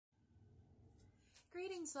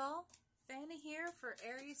Greetings all, Fanny here for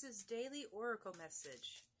Aries' daily oracle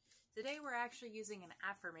message. Today we're actually using an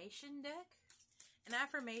affirmation deck. An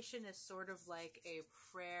affirmation is sort of like a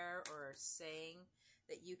prayer or a saying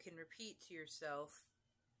that you can repeat to yourself,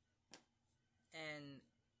 and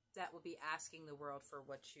that will be asking the world for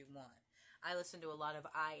what you want. I listen to a lot of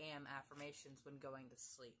I am affirmations when going to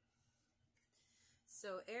sleep.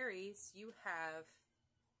 So Aries, you have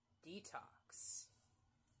detox.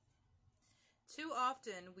 Too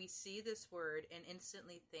often we see this word and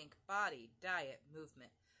instantly think body, diet,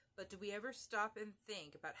 movement. But do we ever stop and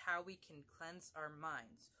think about how we can cleanse our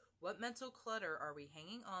minds? What mental clutter are we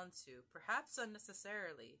hanging on to, perhaps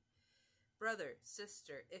unnecessarily? Brother,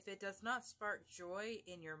 sister, if it does not spark joy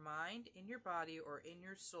in your mind, in your body, or in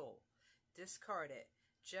your soul, discard it.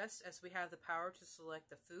 Just as we have the power to select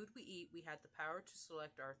the food we eat, we have the power to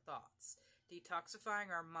select our thoughts.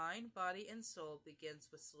 Detoxifying our mind, body, and soul begins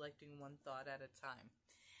with selecting one thought at a time.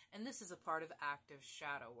 And this is a part of active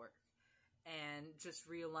shadow work and just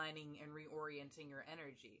realigning and reorienting your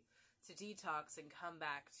energy to detox and come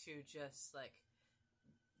back to just like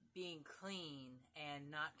being clean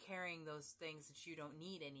and not carrying those things that you don't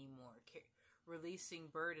need anymore. Releasing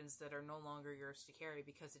burdens that are no longer yours to carry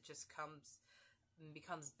because it just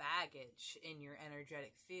becomes baggage in your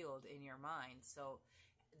energetic field, in your mind. So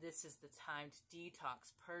this is the time to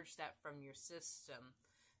detox, purge that from your system.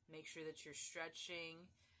 Make sure that you're stretching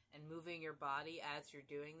and moving your body as you're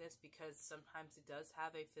doing this, because sometimes it does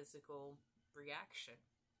have a physical reaction.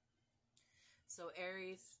 So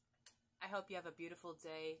Aries, I hope you have a beautiful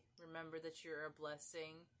day. Remember that you're a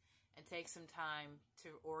blessing, and take some time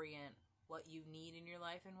to orient what you need in your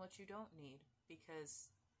life and what you don't need, because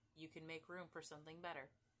you can make room for something better.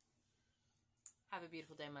 Have a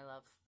beautiful day, my love.